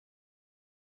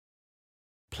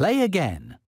Play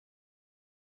again.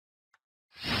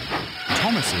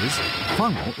 Thomas's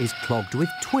funnel is clogged with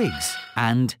twigs,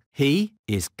 and he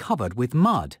is covered with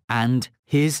mud, and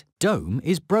his dome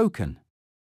is broken.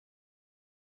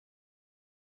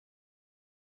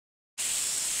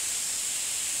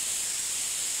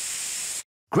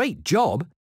 Great job,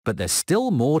 but there's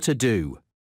still more to do.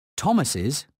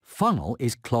 Thomas's funnel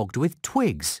is clogged with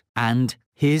twigs, and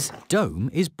his dome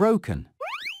is broken.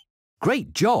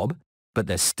 Great job, but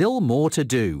there's still more to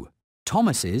do.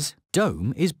 Thomas's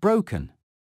dome is broken.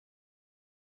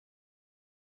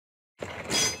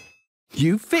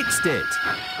 You fixed it!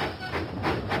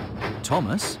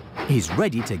 Thomas is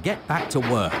ready to get back to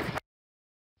work.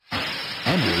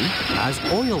 Emily has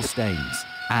oil stains,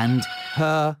 and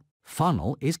her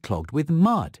funnel is clogged with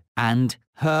mud, and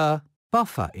her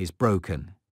buffer is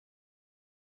broken.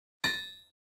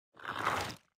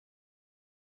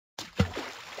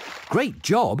 Great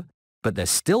job, but there's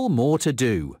still more to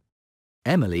do.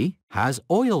 Emily has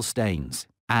oil stains,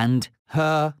 and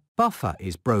her buffer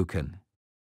is broken.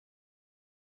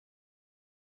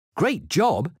 Great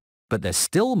job, but there's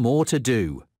still more to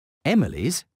do.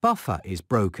 Emily's buffer is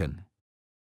broken.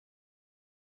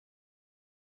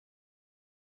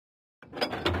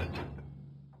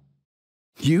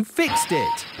 You fixed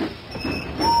it!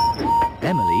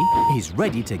 Emily is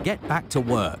ready to get back to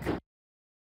work.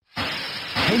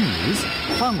 Henry's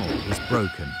funnel is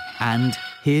broken, and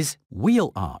his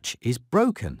wheel arch is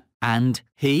broken, and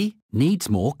he needs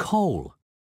more coal.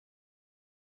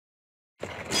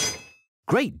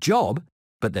 Great job,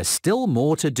 but there's still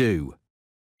more to do.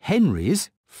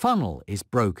 Henry's funnel is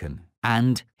broken,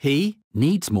 and he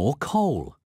needs more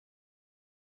coal.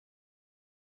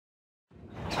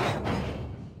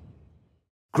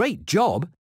 Great job,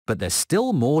 but there's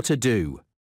still more to do.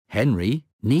 Henry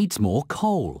needs more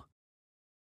coal.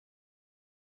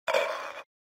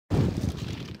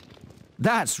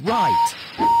 That's right!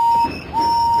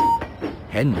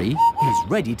 Henry is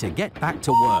ready to get back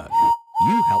to work.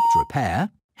 You helped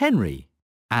repair Henry,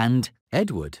 and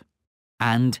Edward,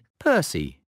 and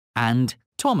Percy, and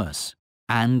Thomas,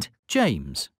 and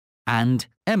James, and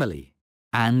Emily,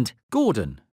 and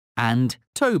Gordon, and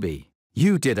Toby.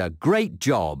 You did a great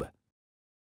job.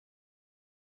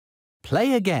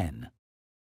 Play again.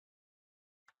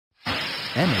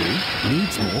 Emily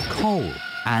needs more coal,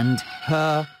 and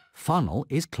her funnel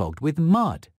is clogged with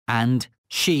mud, and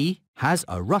she has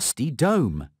a rusty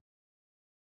dome.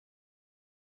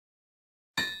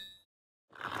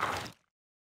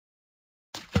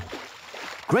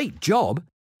 Great job,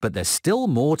 but there's still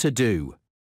more to do.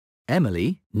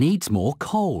 Emily needs more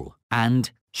coal, and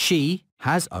she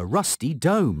has a rusty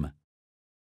dome.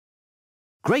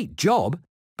 Great job,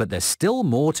 but there's still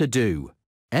more to do.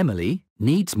 Emily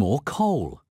needs more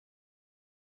coal.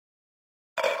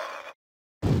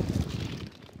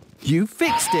 You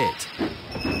fixed it!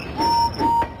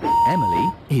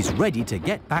 Emily is ready to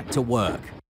get back to work.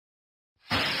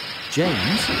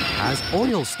 James has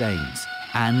oil stains,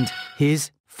 and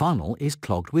his funnel is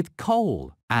clogged with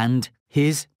coal, and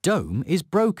his dome is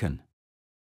broken.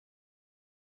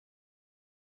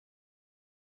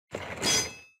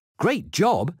 Great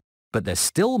job, but there's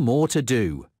still more to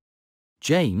do.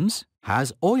 James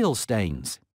has oil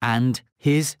stains, and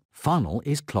his funnel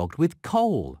is clogged with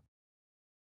coal.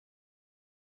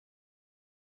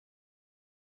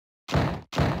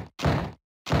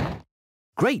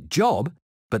 Great job,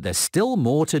 but there's still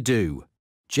more to do.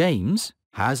 James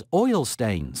has oil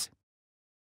stains.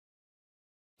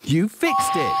 You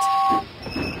fixed it!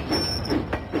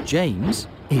 James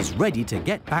is ready to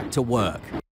get back to work.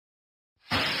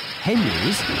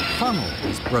 Henry's funnel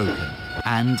is broken,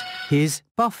 and his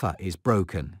buffer is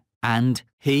broken, and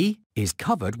he is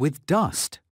covered with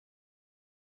dust.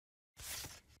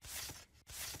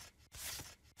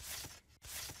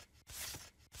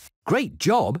 Great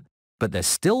job, but there's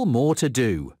still more to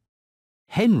do.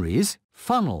 Henry's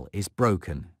funnel is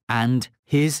broken, and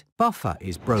his buffer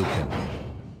is broken.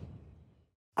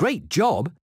 Great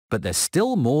job, but there's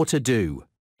still more to do.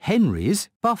 Henry's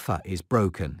buffer is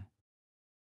broken.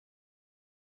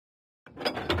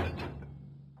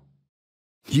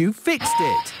 You fixed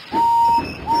it!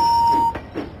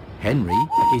 Henry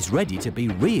is ready to be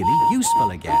really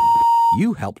useful again.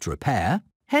 You helped repair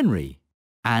Henry,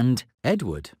 and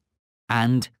Edward,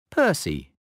 and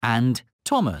Percy, and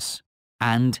Thomas,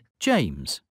 and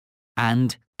James,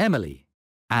 and Emily,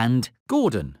 and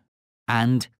Gordon,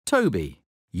 and Toby.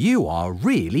 You are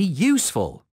really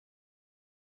useful.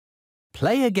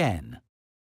 Play again.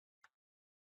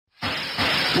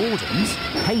 Gordon's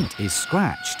paint is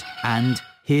scratched, and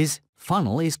his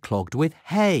funnel is clogged with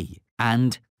hay,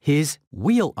 and his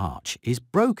wheel arch is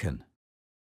broken.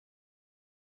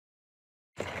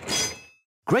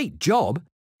 Great job,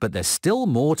 but there's still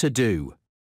more to do.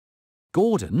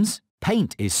 Gordon's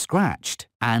paint is scratched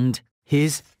and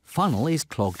his funnel is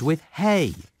clogged with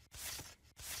hay.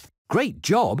 Great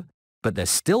job, but there's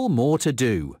still more to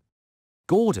do.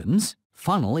 Gordon's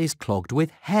funnel is clogged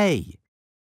with hay.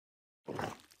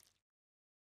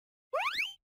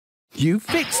 You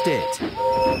fixed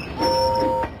it!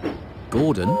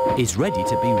 Gordon is ready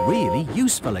to be really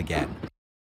useful again.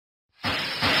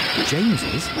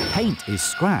 James's paint is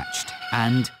scratched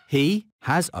and he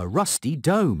has a rusty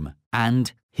dome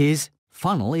and his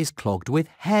funnel is clogged with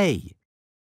hay.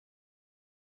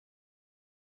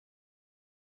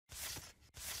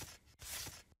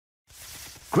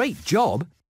 Great job,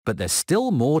 but there's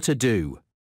still more to do.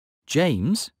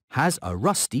 James has a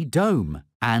rusty dome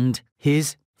and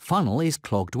his funnel is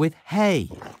clogged with hay.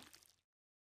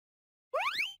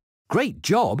 Great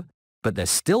job, but there's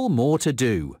still more to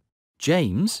do.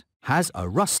 James has a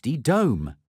rusty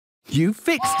dome. You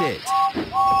fixed it!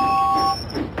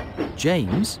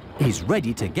 James is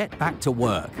ready to get back to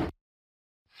work.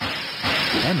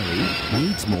 Emily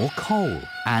needs more coal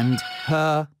and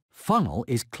her funnel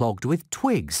is clogged with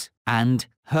twigs and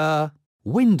her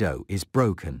window is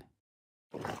broken.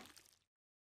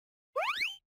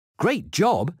 Great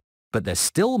job, but there's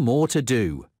still more to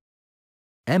do.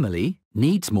 Emily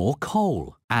needs more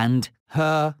coal and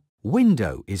her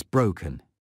window is broken.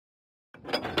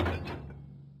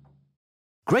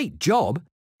 Great job,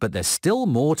 but there's still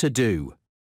more to do.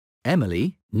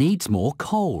 Emily needs more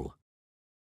coal.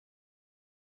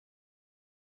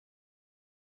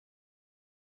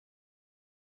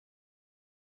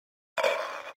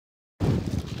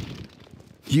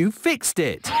 You fixed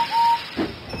it!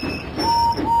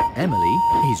 Emily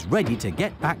is ready to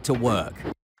get back to work.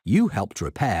 You helped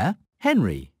repair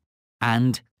Henry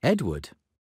and Edward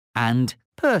and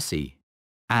Percy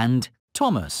and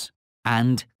Thomas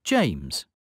and James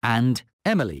and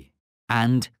Emily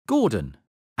and Gordon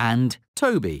and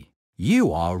Toby.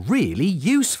 You are really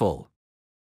useful.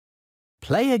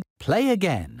 Play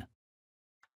again.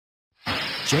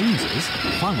 James's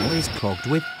funnel is clogged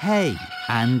with hay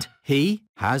and he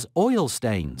has oil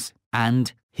stains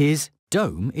and his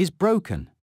dome is broken.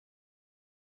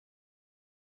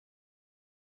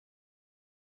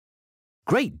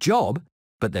 Great job,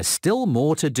 but there's still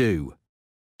more to do.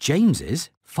 James's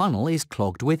funnel is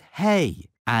clogged with hay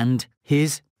and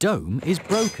his dome is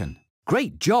broken.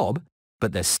 Great job,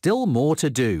 but there's still more to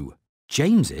do.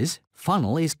 James's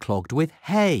funnel is clogged with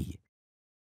hay.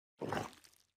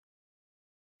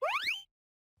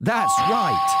 That's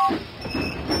right!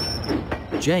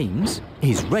 James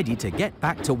is ready to get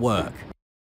back to work.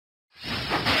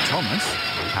 Thomas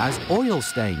has oil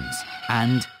stains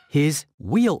and his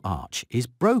wheel arch is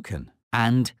broken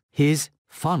and his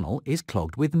funnel is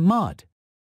clogged with mud.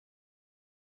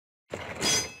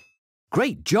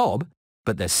 Great job,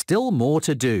 but there's still more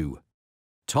to do.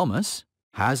 Thomas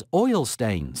has oil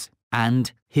stains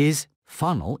and his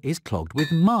funnel is clogged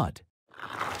with mud.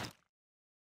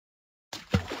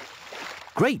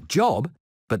 Great job,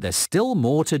 but there's still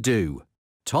more to do.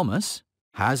 Thomas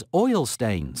has oil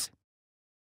stains.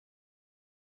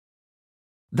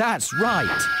 That's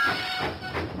right!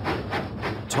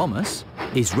 Thomas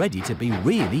is ready to be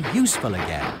really useful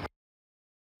again.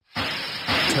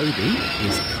 Toby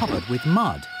is covered with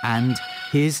mud and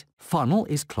his funnel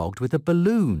is clogged with a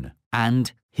balloon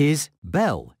and his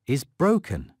bell is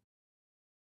broken.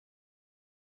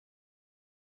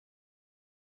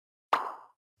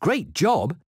 Great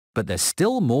job, but there's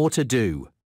still more to do.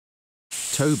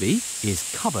 Toby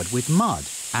is covered with mud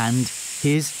and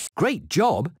his great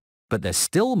job, but there's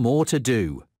still more to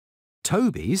do.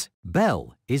 Toby's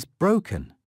bell is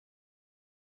broken.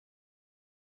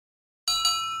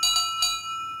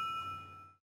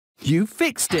 You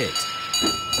fixed it!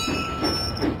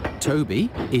 Toby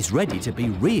is ready to be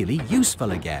really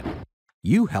useful again.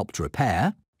 You helped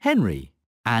repair Henry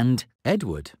and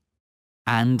Edward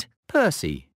and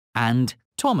Percy and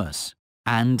Thomas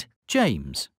and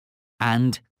James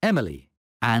and Emily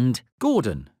and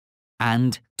Gordon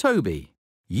and Toby.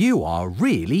 You are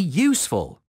really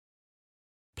useful.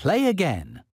 Play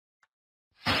again.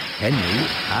 Henry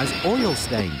has oil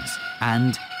stains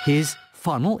and his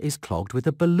funnel is clogged with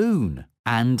a balloon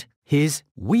and his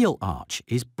wheel arch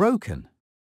is broken.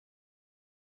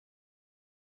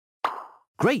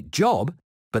 Great job,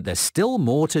 but there's still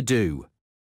more to do.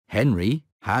 Henry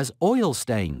has oil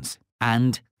stains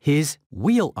and his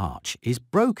wheel arch is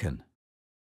broken.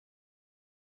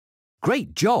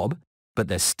 Great job, but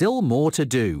there's still more to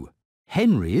do.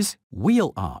 Henry's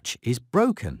wheel arch is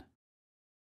broken.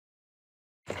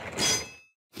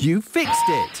 You fixed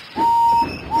it!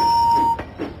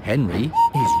 Henry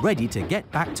is ready to get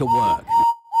back to work.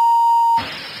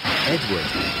 Edward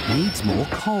needs more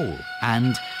coal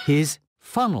and his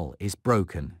funnel is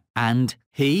broken and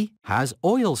he has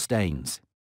oil stains.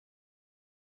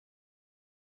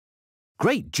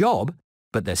 Great job,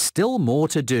 but there's still more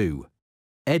to do.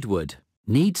 Edward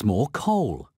needs more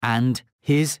coal and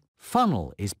his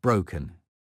funnel is broken.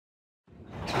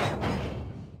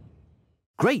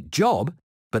 Great job,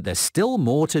 but there's still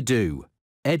more to do.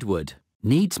 Edward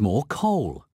needs more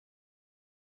coal.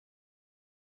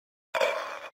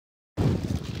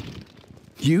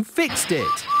 You fixed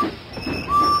it!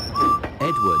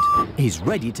 Edward is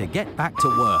ready to get back to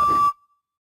work.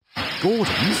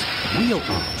 Gordon's wheel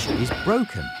arch is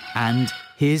broken and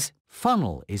his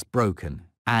funnel is broken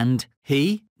and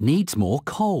he needs more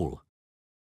coal.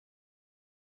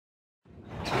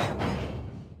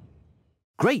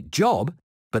 Great job,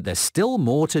 but there's still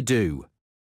more to do.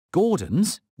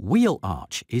 Gordon's wheel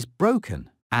arch is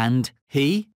broken and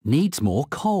he needs more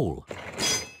coal.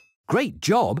 Great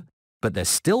job, but there's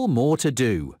still more to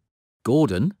do.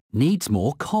 Gordon needs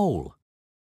more coal.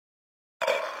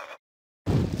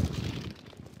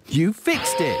 You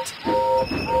fixed it!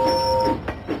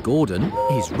 Gordon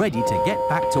is ready to get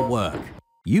back to work.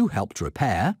 You helped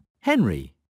repair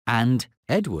Henry and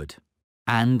Edward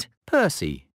and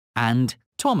Percy and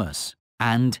Thomas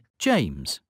and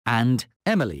James and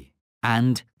Emily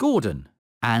and Gordon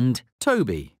and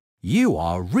Toby. You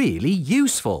are really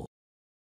useful.